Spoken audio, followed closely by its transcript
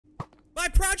My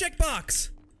project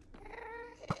box!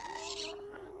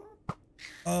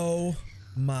 Oh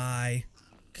my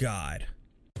god.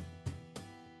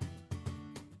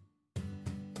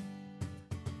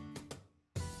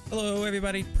 Hello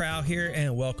everybody, Prow here,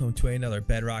 and welcome to another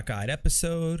Bedrock Guide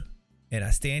episode. And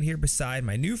I stand here beside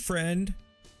my new friend,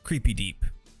 Creepy Deep,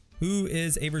 who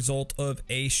is a result of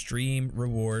a stream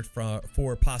reward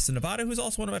for Pasta Nevada, who's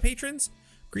also one of my patrons.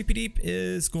 Creepy Deep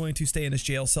is going to stay in this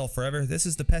jail cell forever. This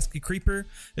is the pesky creeper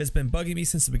that has been bugging me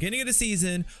since the beginning of the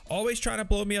season, always trying to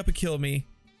blow me up and kill me,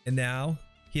 and now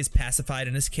he is pacified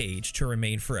in his cage to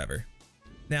remain forever.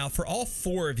 Now, for all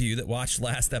 4 of you that watched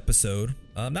last episode,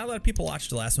 not a lot of people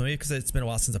watched the last one because it's been a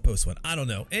while since I posted one. I don't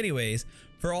know. Anyways,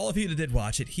 for all of you that did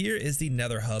watch it, here is the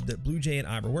Nether Hub that BlujayGames and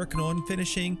I were working on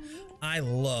finishing. I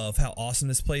love how awesome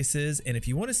this place is, and if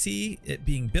you want to see it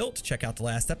being built, check out the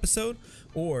last episode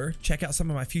or check out some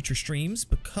of my future streams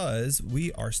because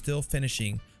we are still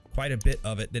finishing quite a bit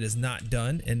of it that is not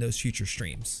done in those future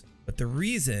streams. But the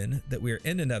reason that we're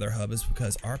in the Nether Hub is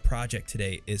because our project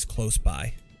today is close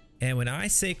by. And when I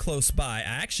say close by, I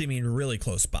actually mean really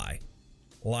close by.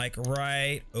 Like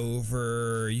right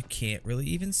over, you can't really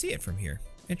even see it from here.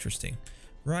 Interesting.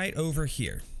 Right over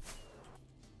here.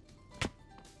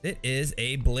 It is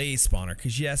a blaze spawner,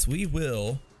 because yes, we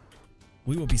will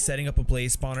be setting up a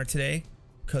blaze spawner today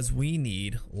because we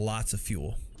need lots of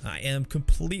fuel. I am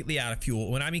completely out of fuel.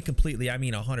 When I mean completely, I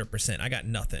mean 100%. I got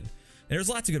nothing. And there's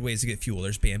lots of good ways to get fuel.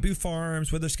 There's bamboo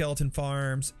farms, wither skeleton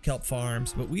farms, kelp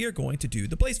farms, but we are going to do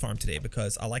the blaze farm today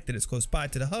because I like that it's close by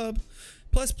to the hub.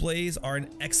 Plus, blaze are an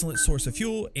excellent source of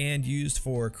fuel and used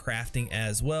for crafting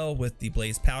as well with the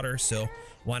blaze powder. So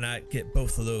why not get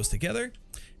both of those together?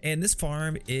 And this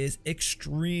farm is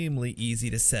extremely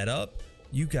easy to set up.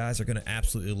 You guys are going to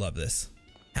absolutely love this.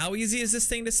 How easy is this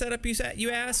thing to set up, you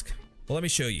ask? Well, let me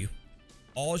show you.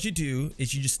 All you do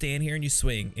is you just stand here and you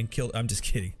swing and kill. I'm just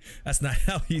kidding. That's not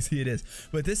how easy it is.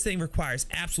 But this thing requires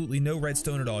absolutely no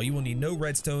redstone at all. You will need no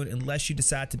redstone unless you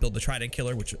decide to build the trident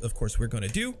killer, which of course we're going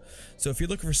to do. So if you're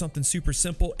looking for something super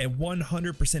simple and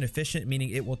 100% efficient,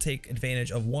 meaning it will take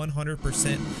advantage of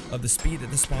 100% of the speed that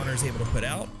the spawner is able to put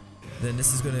out, then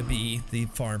this is going to be the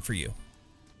farm for you.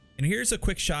 And here's a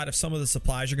quick shot of some of the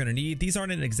supplies you're going to need. These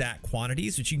aren't in exact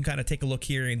quantities, but you can kind of take a look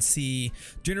here and see,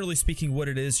 generally speaking, what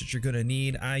it is that you're going to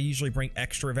need. I usually bring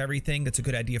extra of everything. That's a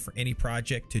good idea for any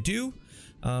project to do.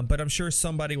 But I'm sure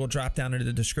somebody will drop down into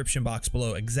the description box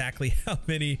below exactly how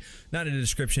many, not in the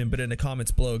description, but in the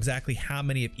comments below, exactly how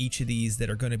many of each of these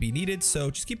that are going to be needed. So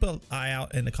just keep an eye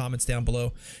out in the comments down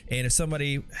below. And if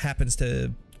somebody happens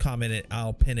to comment it,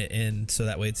 I'll pin it in so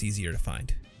that way it's easier to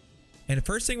find. And the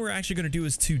first thing we're actually going to do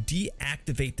is to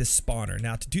deactivate this spawner.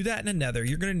 Now, to do that in the nether,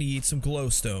 you're going to need some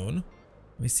glowstone.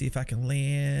 Let me see if I can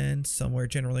land somewhere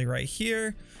generally right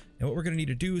here. And what we're going to need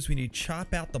to do is we need to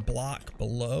chop out the block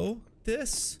below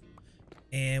this.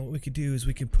 And what we could do is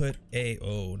we can put a,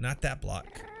 oh, not that block.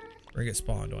 We're going to get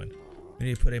spawned on. We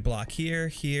need to put a block here,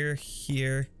 here,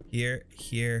 here, here,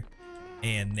 here,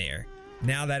 and there.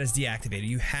 Now that is deactivated.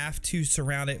 You have to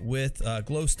surround it with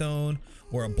glowstone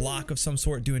or a block of some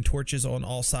sort. Doing torches on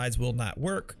all sides will not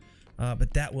work,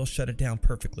 but that will shut it down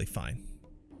perfectly fine.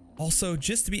 Also,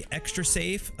 just to be extra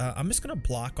safe, I'm just going to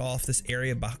block off this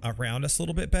area around us a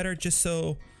little bit better, just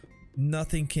so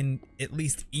nothing can at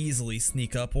least easily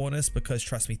sneak up on us, because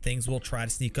trust me, things will try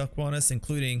to sneak up on us,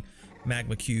 including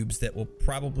magma cubes that will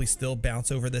probably still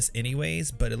bounce over this anyways,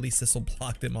 but at least this will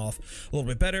block them off a little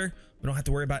bit better. We don't have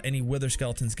to worry about any wither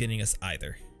skeletons getting us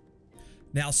either.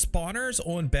 Now, spawners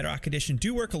on Bedrock Edition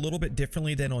do work a little bit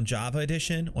differently than on Java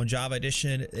Edition. On Java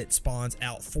Edition, it spawns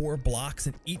out 4 blocks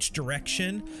in each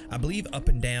direction, I believe up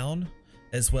and down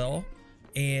as well.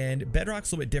 And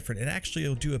Bedrock's a little bit different. It actually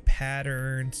will do a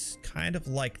pattern kind of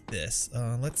like this.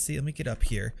 Let's see, let me get up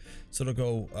here. So it'll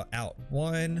go out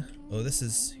 1. Oh, this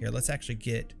is here. Let's actually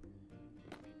get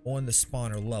on the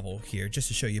spawner level here just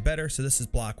to show you better. So this is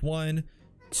block 1,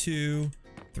 2,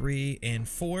 3, and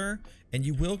 4. And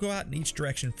you will go out in each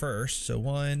direction first. So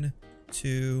 1,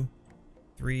 2,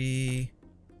 3,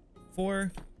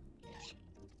 4.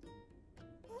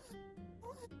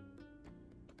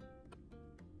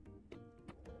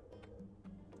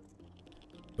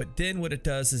 But then what it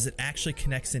does is it actually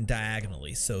connects in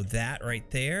diagonally. So that right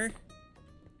there,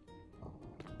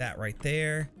 that right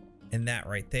there, and that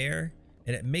right there.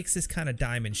 And it makes this kind of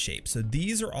diamond shape. So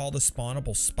these are all the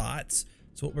spawnable spots.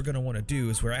 So what we're going to want to do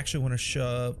is we're actually want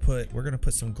to we're going to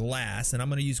put some glass, and I'm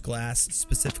going to use glass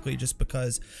specifically just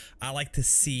because I like to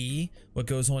see what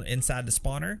goes on inside the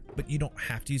spawner, but you don't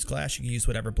have to use glass. You can use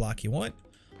whatever block you want.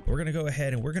 What We're gonna go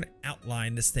ahead and we're gonna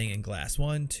outline this thing in glass.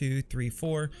 1, 2, 3,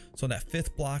 4. So on that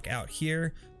 5th block out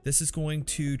here, this is going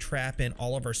to trap in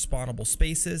all of our spawnable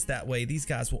spaces. That way these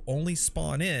guys will only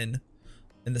spawn in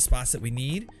the spots that we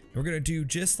need. And we're gonna do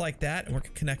just like that, and we're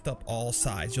gonna connect up all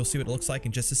sides. You'll see what it looks like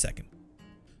in just a second.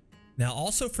 Now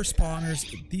also for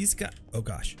spawners, these guys, oh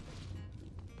gosh.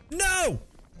 No!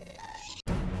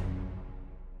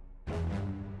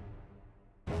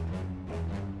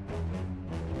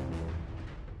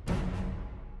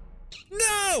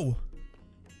 No!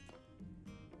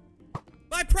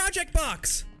 My project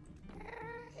box!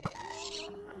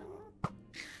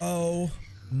 Oh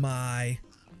my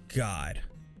God.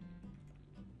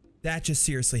 That just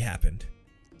seriously happened.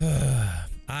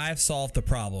 I've solved the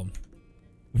problem.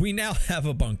 We now have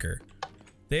a bunker.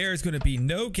 There's going to be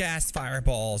no gas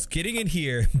fireballs getting in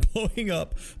here, blowing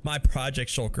up my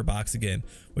project shulker box again,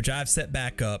 which I've set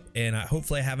back up, and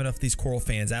hopefully I have enough of these coral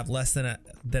fans. I have less than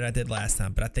I did last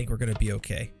time, but I think we're going to be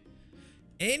okay.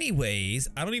 Anyways,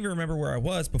 I don't even remember where I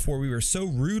was before we were so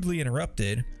rudely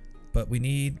interrupted, but we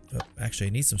need, actually I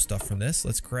need some stuff from this.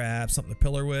 Let's grab something to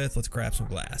pillar with. Let's grab some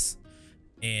glass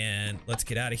and let's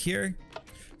get out of here.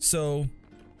 So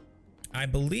I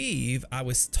believe I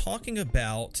was talking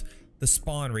about the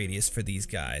spawn radius for these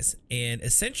guys, and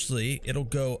essentially it'll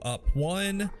go up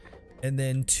 1 and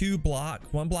then 1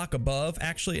 block above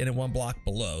actually, and then 1 block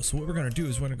below. So what we're going to do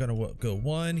is we're going to go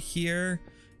 1 here,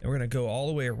 and we're going to go all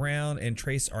the way around and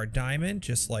trace our diamond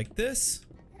just like this.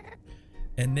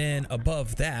 And then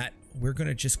above that, we're going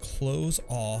to just close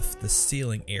off the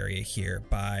ceiling area here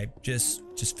by just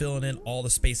filling in all the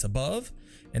space above.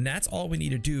 And that's all we need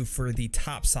to do for the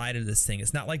top side of this thing.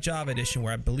 It's not like Java Edition,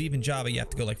 where I believe in Java you have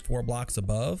to go like 4 blocks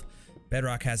above.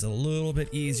 Bedrock has it a little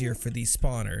bit easier for these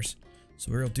spawners. So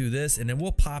we'll do this, and then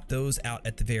we'll pop those out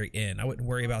at the very end. I wouldn't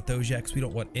worry about those yet, because we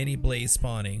don't want any blaze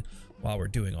spawning while we're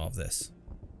doing all of this.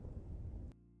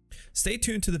 Stay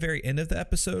tuned to the very end of the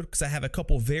episode, because I have a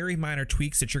couple very minor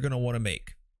tweaks that you're going to want to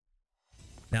make.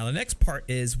 Now the next part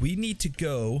is we need to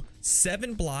go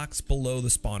 7 blocks below the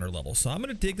spawner level. So I'm going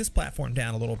to dig this platform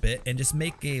down a little bit and just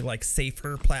make a like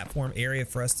safer platform area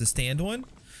for us to stand on.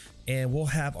 And we'll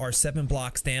have our 7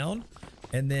 blocks down.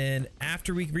 And then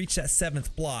after we reach that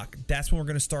 7th block, that's when we're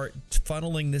going to start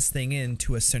funneling this thing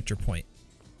into a center point.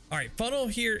 All right, funnel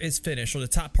here is finished, or the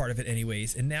top part of it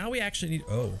anyways. And now we actually need,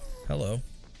 oh, hello.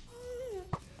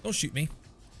 Don't shoot me.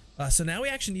 So now we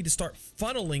actually need to start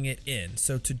funneling it in.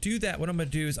 So to do that, what I'm going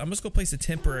to do is I'm just going to place a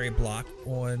temporary block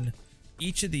on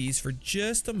each of these for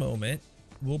just a moment.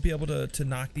 We'll be able to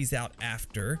knock these out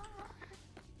after.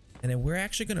 And then we're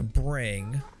actually going to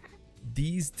bring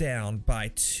these down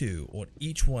by 2 on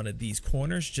each one of these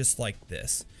corners, just like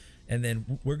this. And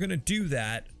then we're going to do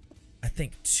that, I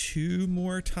think, 2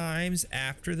 more times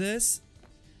after this.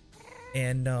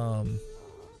 And I'll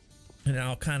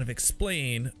kind of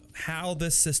explain how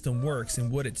this system works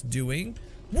and what it's doing.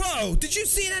 Whoa, did you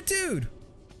see that dude?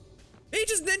 He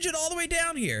just ninja'd all the way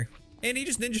down here, and he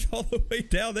just ninja'd all the way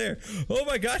down there. Oh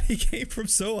my God, he came from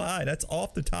so high. That's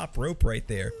off the top rope right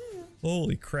there.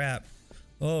 Holy crap.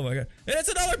 Oh my God. And it's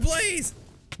another blaze.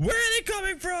 Where are they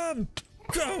coming from?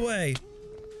 Go away.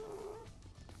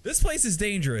 This place is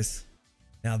dangerous.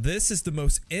 Now this is the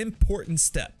most important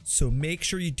step, so make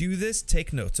sure you do this.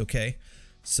 Take notes, okay?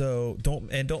 So don't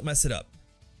mess it up.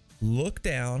 Look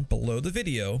down below the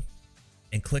video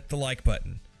and click the like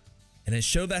button, and then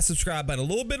show that subscribe button a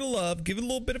little bit of love. Give it a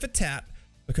little bit of a tap,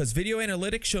 because video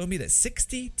analytics show me that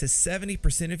 60 to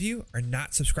 70% of you are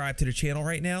not subscribed to the channel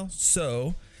right now.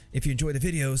 So if you enjoy the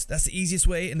videos, that's the easiest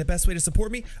way and the best way to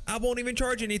support me. I won't even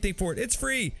charge anything for it. It's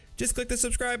free. Just click the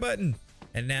subscribe button.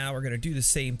 And now we're going to do the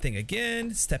same thing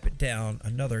again. Step it down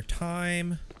another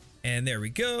time, and there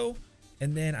we go.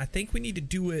 And then I think we need to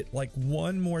do it like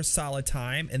 1 more solid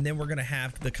time, and then we're gonna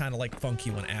have the kind of like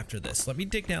funky one after this. Let me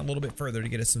dig down a little bit further to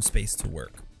get us some space to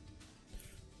work.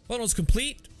 Funnel's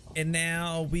complete, and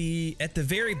now we, at the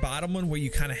very bottom one where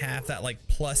you kind of have that like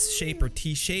plus shape or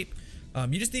T shape,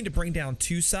 you just need to bring down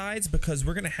 2 sides, because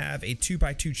we're gonna have a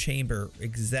 2x2 chamber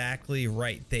exactly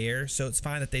right there. So it's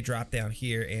fine that they drop down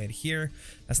here and here.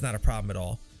 That's not a problem at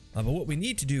all. But what we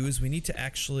need to do is we need to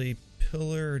actually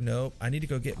pillar, nope, I need to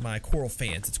go get my coral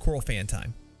fans. It's coral fan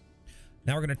time.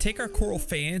 Now we're going to take our coral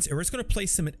fans, and we're just going to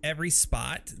place them at every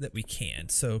spot that we can.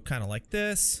 So kind of like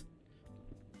this.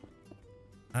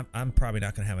 I'm probably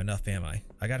not going to have enough, am I?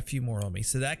 I got a few more on me.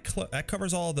 So that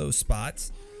covers all those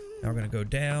spots. Now we're going to go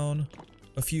down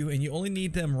a few, and you only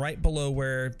need them right below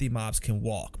where the mobs can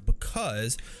walk,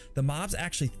 because the mobs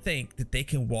actually think that they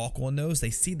can walk on those. They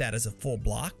see that as a full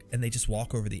block, and they just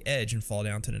walk over the edge and fall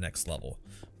down to the next level,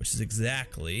 which is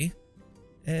exactly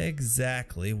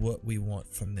exactly what we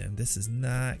want from them. This is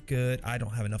not good. I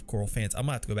don't have enough coral fans. I'm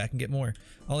gonna have to go back and get more.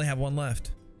 I only have one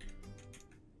left.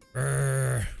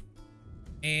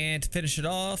 And to finish it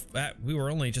off, we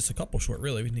were only just a couple short,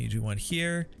 really. We need to do one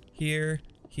here, here,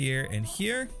 here, and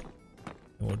here.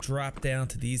 And we'll drop down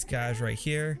to these guys right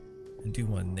here and do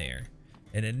one there.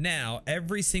 And then now,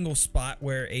 every single spot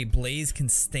where a blaze can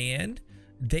stand,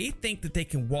 they think that they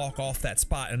can walk off that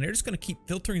spot, and they're just going to keep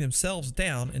filtering themselves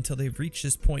down until they've reached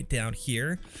this point down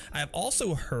here. I have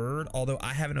also heard, although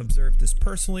I haven't observed this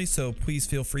personally, so please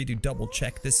feel free to double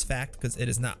check this fact because it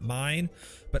is not mine,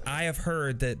 but I have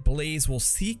heard that blaze will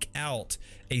seek out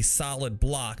a solid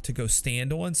block to go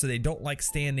stand on, so they don't like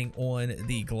standing on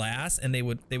the glass, and they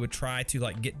would try to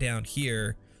like get down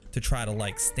here to try to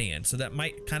like stand. So that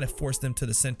might kind of force them to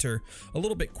the center a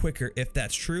little bit quicker if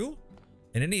that's true.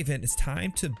 In any event, it's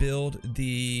time to build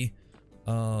the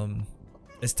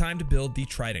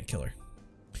trident killer.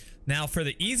 Now for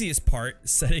the easiest part,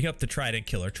 setting up the trident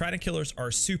killer. Trident killers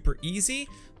are super easy.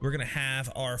 We're gonna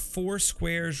have our 4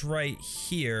 squares right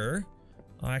here.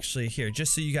 Actually here,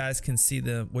 just so you guys can see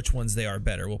which ones they are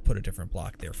better. We'll put a different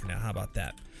block there for now. How about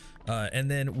that? And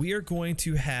then we are going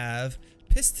to have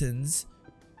pistons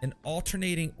in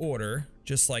alternating order,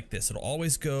 just like this. It'll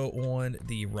always go on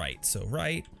the right. So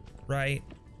right, right,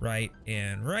 right,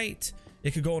 and right.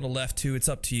 It could go on the left too, it's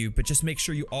up to you, but just make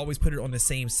sure you always put it on the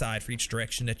same side for each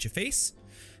direction that you face.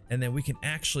 And then we can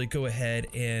actually go ahead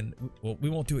and, well, we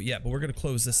won't do it yet, but we're gonna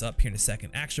close this up here in a second.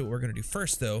 Actually, what we're gonna do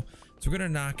first though, is we're gonna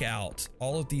knock out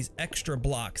all of these extra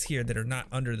blocks here that are not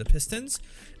under the pistons.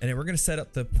 And then we're gonna set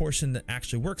up the portion that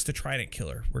actually works the trident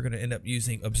killer. We're gonna end up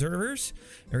using observers.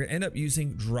 We're gonna end up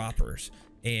using droppers.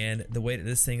 And the way that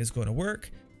this thing is gonna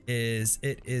work is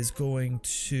it is going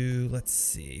to, let's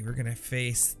see, we're gonna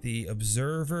face the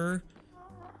observer,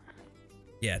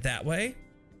 yeah, that way,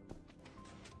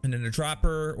 and then the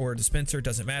dropper or dispenser,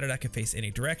 doesn't matter, that can face any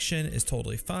direction, is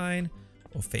totally fine.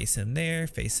 We'll face him there,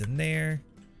 face him there,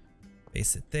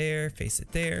 face it there, face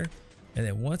it there, and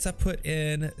then once I put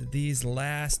in these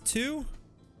last 2,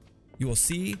 you will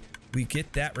see we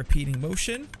get that repeating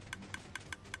motion.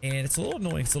 And it's a little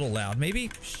annoying, it's a little loud. Maybe,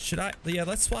 should I, yeah,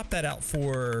 let's swap that out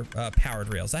for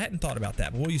powered rails. I hadn't thought about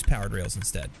that, but we'll use powered rails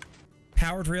instead.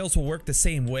 Powered rails will work the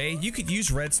same way. You could use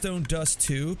redstone dust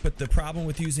too, but the problem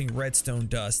with using redstone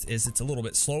dust is it's a little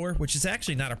bit slower, which is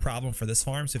actually not a problem for this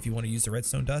farm. So if you want to use the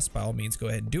redstone dust, by all means, go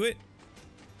ahead and do it.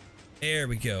 There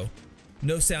we go.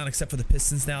 No sound except for the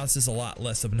pistons now. This is a lot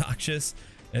less obnoxious.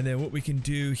 And then what we can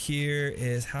do here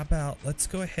is, how about, let's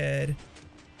go ahead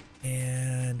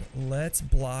and let's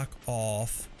block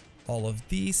off all of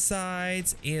these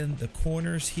sides and the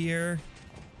corners here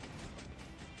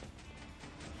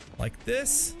like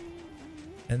this.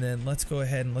 And then let's go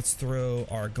ahead and let's throw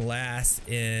our glass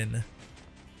in.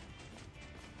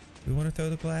 We want to throw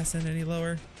the glass in any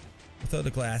lower? We'll throw the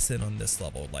glass in on this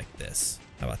level like this.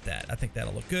 How about that? I think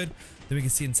that'll look good. Then we can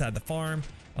see inside the farm.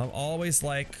 I'm always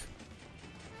like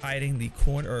hiding the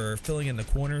corner or filling in the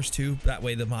corners too. That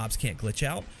way the mobs can't glitch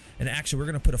out. And actually, we're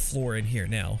going to put a floor in here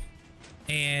now.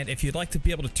 And if you'd like to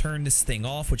be able to turn this thing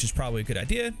off, which is probably a good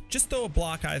idea, just throw a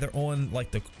block either on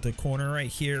like the corner right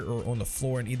here or on the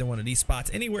floor in either one of these spots.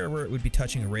 Anywhere where it would be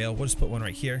touching a rail, we'll just put one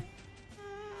right here.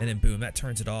 And then boom, that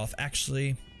turns it off.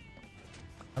 Actually,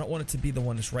 I don't want it to be the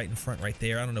one that's right in front right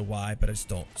there. I don't know why, but I just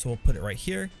don't. So we'll put it right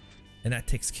here. And that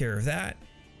takes care of that.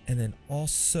 And then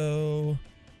also,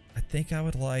 I think I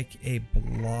would like a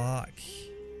block.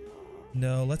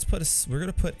 No, let's put we're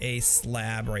gonna put a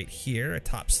slab right here, a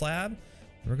top slab.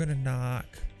 We're gonna knock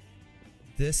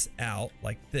this out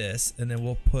like this, and then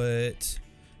we'll put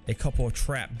a couple of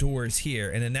trap doors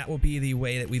here, and then that will be the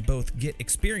way that we both get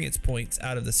experience points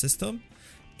out of the system,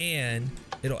 and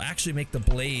it'll actually make the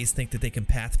blaze think that they can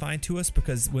pathfind to us,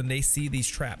 because when they see these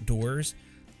trap doors,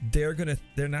 they're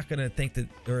not gonna think that,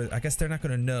 or I guess they're not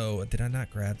gonna know. Did I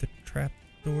not grab the trap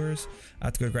doors? I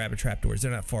have to go grab the trap doors.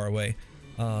 They're not far away.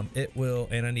 It will,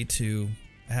 and I need to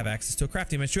have access to a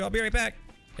crafting bench too. I'll be right back.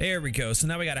 There we go. So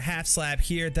now we got a half slab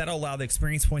here. That'll allow the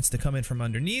experience points to come in from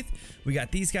underneath. We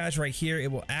got these guys right here.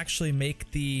 It will actually make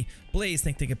the blaze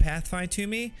think they can pathfind to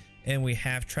me. And we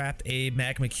have trapped a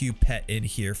magma cube pet in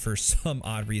here for some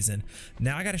odd reason.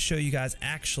 Now I got to show you guys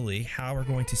actually how we're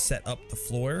going to set up the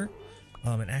floor.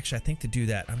 And actually, I think to do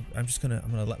that, I'm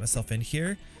gonna let myself in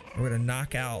here. We're gonna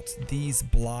knock out these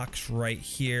blocks right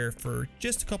here for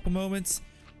just a couple moments,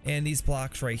 and these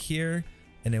blocks right here,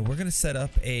 and then we're gonna set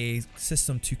up a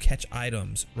system to catch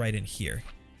items right in here.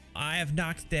 I have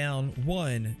knocked down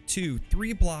 1, 2,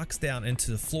 3 blocks down into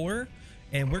the floor,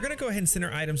 And we're gonna go ahead and send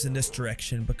our items in this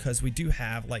direction because we do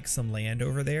have like some land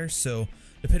over there. So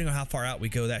depending on how far out we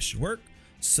go, that should work.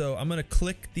 So I'm gonna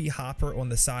click the hopper on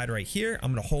the side right here.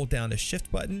 I'm gonna hold down the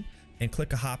shift button and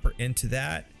click a hopper into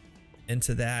that, and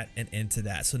into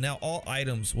that. So now all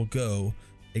items will go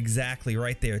exactly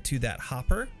right there to that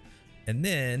hopper. And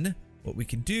then what we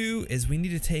can do is we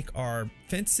need to take our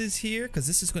fences here, because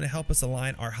this is going to help us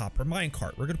align our hopper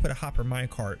minecart. We're going to put a hopper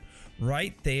minecart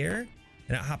right there, and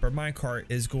that hopper minecart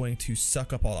is going to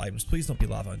suck up all items. Please don't be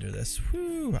lava under this.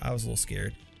 Whew, I was a little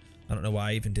scared. I don't know why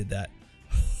I even did that.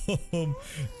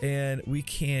 And we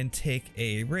can take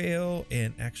a rail,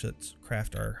 and actually let's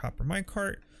craft our hopper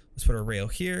minecart. Let's put our rail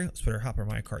here. Let's put our hopper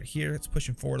minecart here. Let's push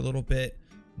him forward a little bit.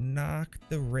 Knock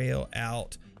the rail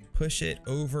out. Push it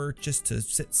over just to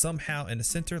sit somehow in the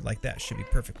center. Like that should be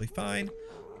perfectly fine.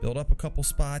 Build up a couple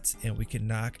spots, and we can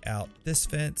knock out this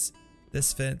fence,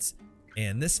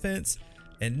 and this fence.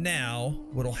 And now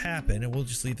what'll happen, and we'll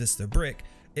just leave this to brick,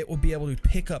 it will be able to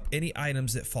pick up any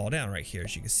items that fall down right here.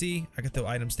 As you can see, I can throw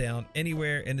items down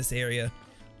anywhere in this area,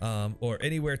 or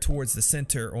anywhere towards the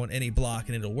center on any block,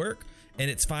 and it'll work. And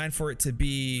it's fine for it to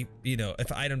be, you know,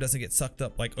 if an item doesn't get sucked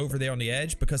up like over there on the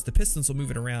edge, because the pistons will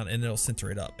move it around and it'll center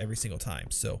it up every single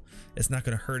time. So it's not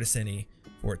going to hurt us any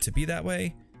for it to be that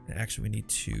way. And actually we need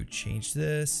to change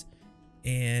this,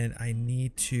 and I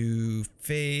need to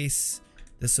face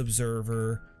this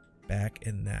observer back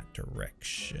in that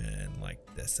direction like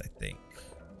this. I think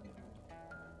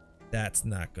that's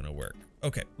not going to work.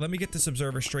 Okay, let me get this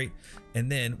observer straight, and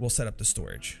then we'll set up the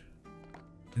storage.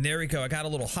 And there we go. I got a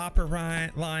little hopper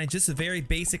line, just a very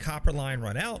basic hopper line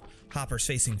run out. Hoppers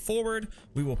facing forward.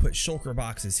 We will put shulker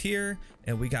boxes here,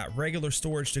 and we got regular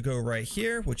storage to go right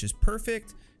here, which is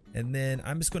perfect. And then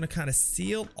I'm just going to kind of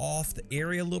seal off the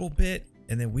area a little bit,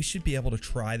 and then we should be able to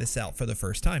try this out for the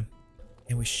first time.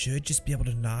 And we should just be able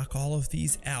to knock all of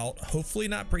these out. Hopefully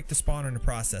not break the spawner in the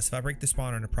process. If I break the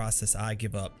spawner in the process, I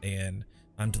give up and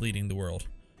I'm deleting the world.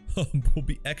 We'll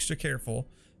be extra careful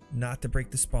not to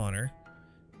break the spawner.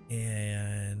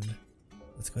 And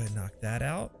let's go ahead and knock that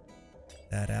out.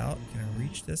 That out. Can I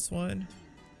reach this one?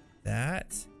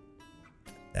 That.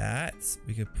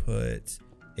 We could put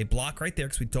a block right there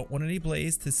because we don't want any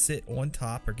blaze to sit on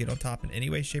top or get on top in any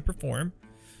way, shape, or form.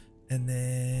 And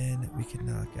then we can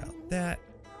knock out that.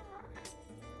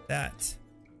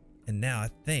 And now I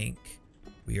think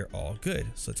we are all good.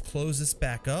 So let's close this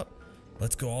back up.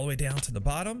 Let's go all the way down to the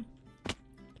bottom.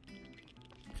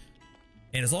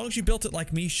 And as long as you built it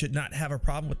like me, should not have a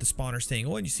problem with the spawner staying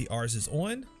on. You see ours is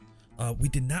on. We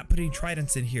did not put any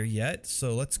tridents in here yet,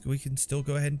 so we can still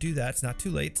go ahead and do that. It's not too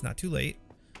late. It's not too late.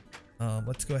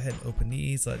 Let's go ahead and open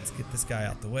these. Let's get this guy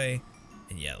out the way.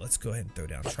 And yeah, let's go ahead and throw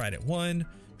down trident 1,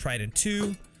 trident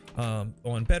 2.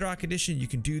 On Bedrock Edition, you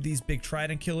can do these big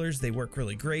trident killers. They work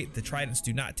really great. The tridents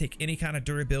do not take any kind of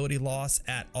durability loss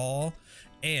at all.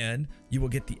 And you will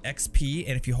get the XP,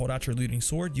 and if you hold out your looting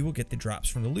sword, you will get the drops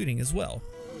from the looting as well.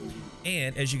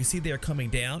 And as you can see, they are coming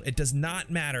down. It does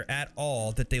not matter at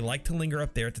all that they like to linger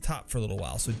up there at the top for a little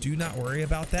while. So do not worry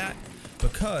about that,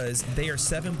 because they are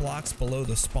 7 blocks below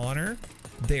the spawner.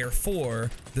 Therefore,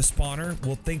 the spawner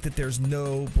will think that there's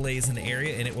no blaze in the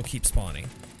area, and it will keep spawning.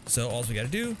 So all we got to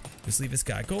do is leave this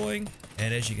guy going,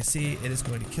 and as you can see, it is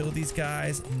going to kill these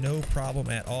guys no problem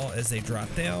at all as they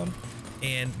drop down.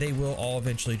 And they will all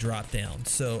eventually drop down.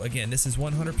 So again, this is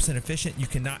 100% efficient. You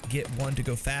cannot get one to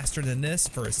go faster than this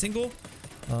for a single.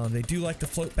 They do like to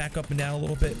float back up and down a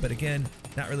little bit, but again,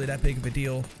 not really that big of a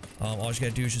deal. All you gotta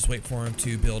do is just wait for them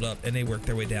to build up, and they work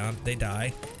their way down. They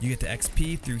die. You get the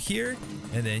XP through here,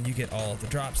 and then you get all of the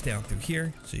drops down through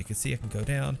here. So you can see I can go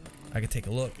down. I can take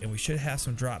a look, and we should have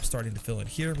some drops starting to fill in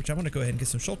here, which I'm gonna go ahead and get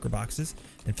some shulker boxes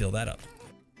and fill that up.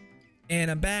 And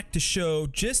I'm back to show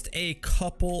just a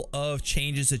couple of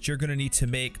changes that you're going to need to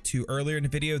make to earlier in the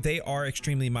video. They are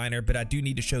extremely minor, but I do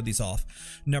need to show these off.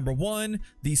 Number one,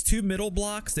 these 2 middle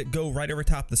blocks that go right over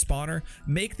top the spawner,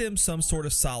 make them some sort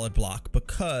of solid block,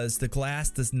 because the glass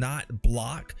does not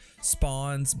block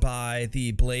spawns by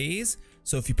the blaze.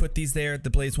 So if you put these there, the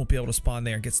blaze won't be able to spawn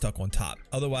there and get stuck on top.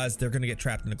 Otherwise, they're going to get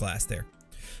trapped in the glass there.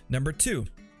 Number 2.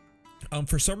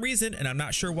 For some reason, and I'm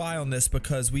not sure why on this,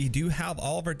 because we do have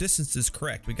all of our distances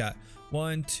correct. We got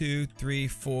 1, 2, 3,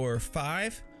 4,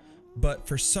 5, but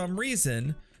for some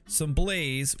reason, some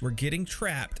blaze were getting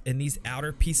trapped in these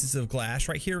outer pieces of glass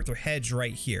right here with their heads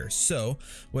right here. So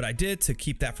what I did to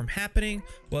keep that from happening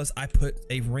was I put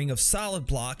a ring of solid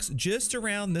blocks just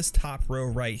around this top row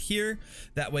right here.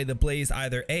 That way the blaze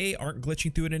either A, aren't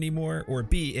glitching through it anymore, or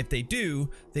B, if they do,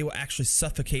 they will actually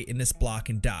suffocate in this block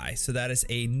and die. So that is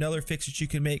another fix that you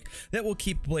can make that will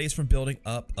keep blaze from building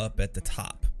up at the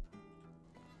top.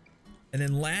 And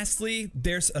then lastly,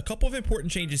 there's a couple of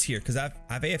important changes here because I've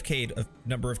AFK'd a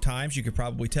number of times. You could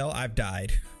probably tell I've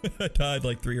died. I died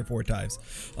like 3 or 4 times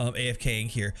AFKing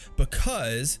here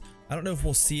because I don't know if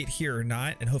we'll see it here or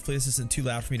not. And hopefully this isn't too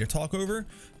loud for me to talk over.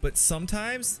 But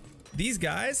sometimes these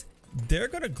guys, they're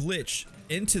going to glitch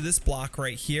into this block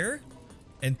right here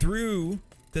and through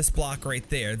this block right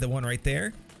there, the one right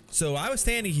there. So I was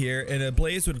standing here and a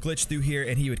blaze would glitch through here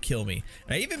and he would kill me.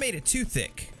 And I even made it too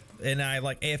thick. And I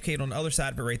like AFK'd on the other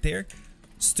side of it right there,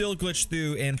 still glitched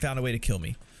through and found a way to kill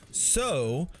me.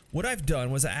 So what I've done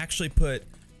was I actually put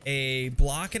a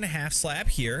block and a half slab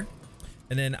here,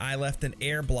 and then I left an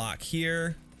air block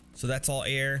here. So that's all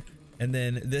air. And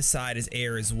then this side is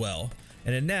air as well.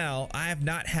 And then now I have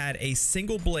not had a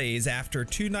single blaze after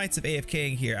 2 nights of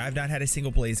AFKing here. I've not had a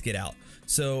single blaze get out.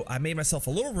 So I made myself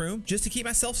a little room just to keep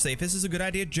myself safe. This is a good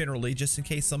idea generally, just in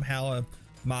case somehow a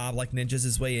mob like ninjas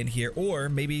his way in here, or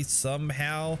maybe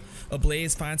somehow a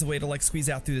blaze finds a way to like squeeze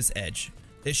out through this edge.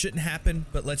 It shouldn't happen,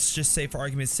 but let's just say for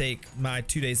argument's sake, my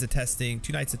 2 nights of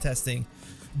testing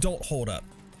don't hold up.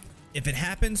 If it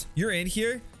happens, you're in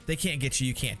here, they can't get you,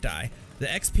 you can't die. The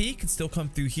XP can still come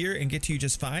through here and get to you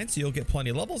just fine, so you'll get plenty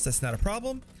of levels, that's not a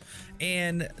problem.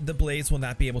 And the blaze will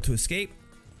not be able to escape.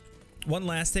 One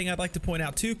last thing I'd like to point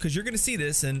out too, because you're going to see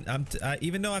this, and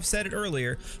even though I've said it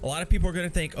earlier, a lot of people are going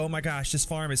to think, oh my gosh, this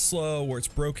farm is slow or it's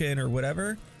broken or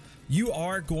whatever. You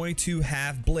are going to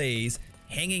have blaze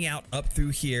hanging out up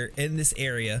through here in this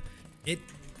area.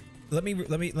 Let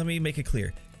me make it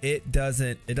clear. It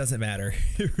doesn't matter.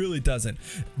 It really doesn't.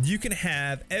 You can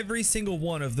have every single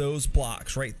one of those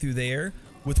blocks right through there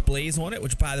with blaze on it,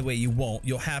 which by the way you won't.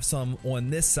 You'll have some on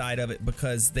this side of it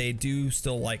because they do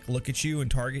still like look at you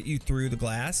and target you through the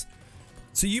glass.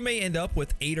 So you may end up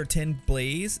with 8 or 10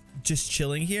 blaze just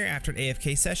chilling here after an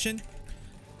AFK session.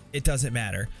 It doesn't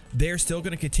matter. They're still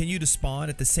going to continue to spawn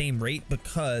at the same rate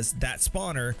because that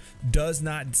spawner does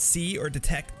not see or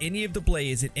detect any of the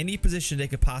blaze in any position they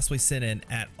could possibly send in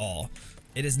at all.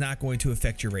 It is not going to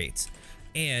affect your rates.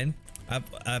 And I've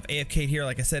AFK'd here,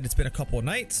 like I said, it's been a couple of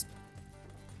nights.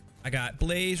 I got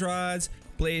blaze rods,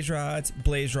 blaze rods,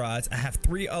 blaze rods. I have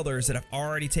 3 others that I've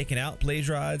already taken out blaze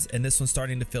rods, and this one's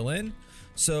starting to fill in.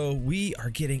 So we are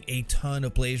getting a ton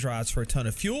of blaze rods for a ton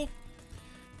of fuel.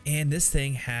 And this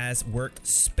thing has worked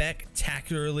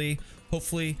spectacularly.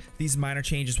 Hopefully these minor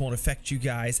changes won't affect you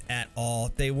guys at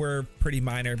all. They were pretty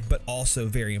minor, but also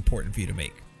very important for you to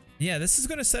make. Yeah, this is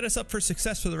going to set us up for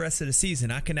success for the rest of the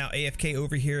season. I can now AFK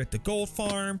over here at the gold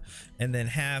farm and then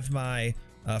have my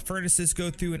furnaces go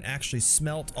through and actually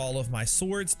smelt all of my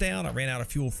swords down. I ran out of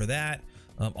fuel for that.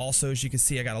 Also, as you can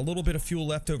see, I got a little bit of fuel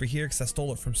left over here because I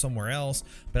stole it from somewhere else,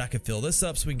 but I can fill this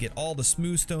up so we can get all the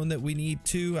smooth stone that we need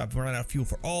to. I've run out of fuel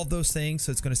for all of those things,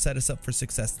 so it's going to set us up for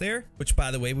success there, which by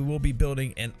the way, we will be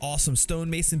building an awesome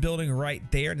stonemason building right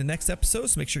there in the next episode,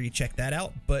 so make sure you check that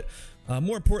out. But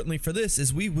more importantly for this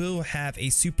is we will have a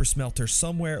super smelter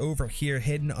somewhere over here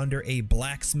hidden under a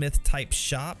blacksmith type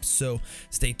shop, so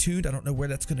stay tuned. I don't know where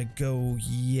that's going to go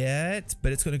yet,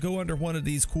 but it's going to go under one of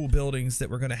these cool buildings that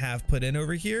we're going to have put in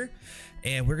over here,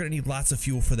 and we're going to need lots of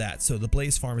fuel for that, so the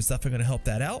blaze farm is definitely going to help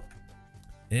that out.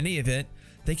 In any event,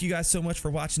 thank you guys so much for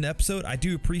watching the episode. I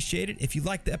do appreciate it. If you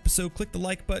liked the episode, click the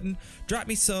like button. Drop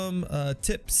me some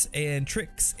tips and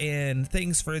tricks and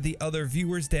things for the other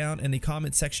viewers down in the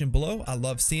comment section below. I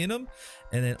love seeing them.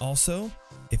 And then also,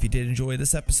 if you did enjoy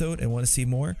this episode and want to see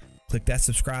more, click that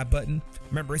subscribe button.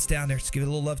 Remember, it's down there. Just give it a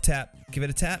little love tap. Give it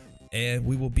a tap, and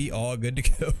we will be all good to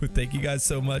go. Thank you guys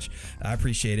so much. I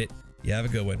appreciate it. You have a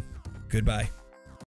good one. Goodbye.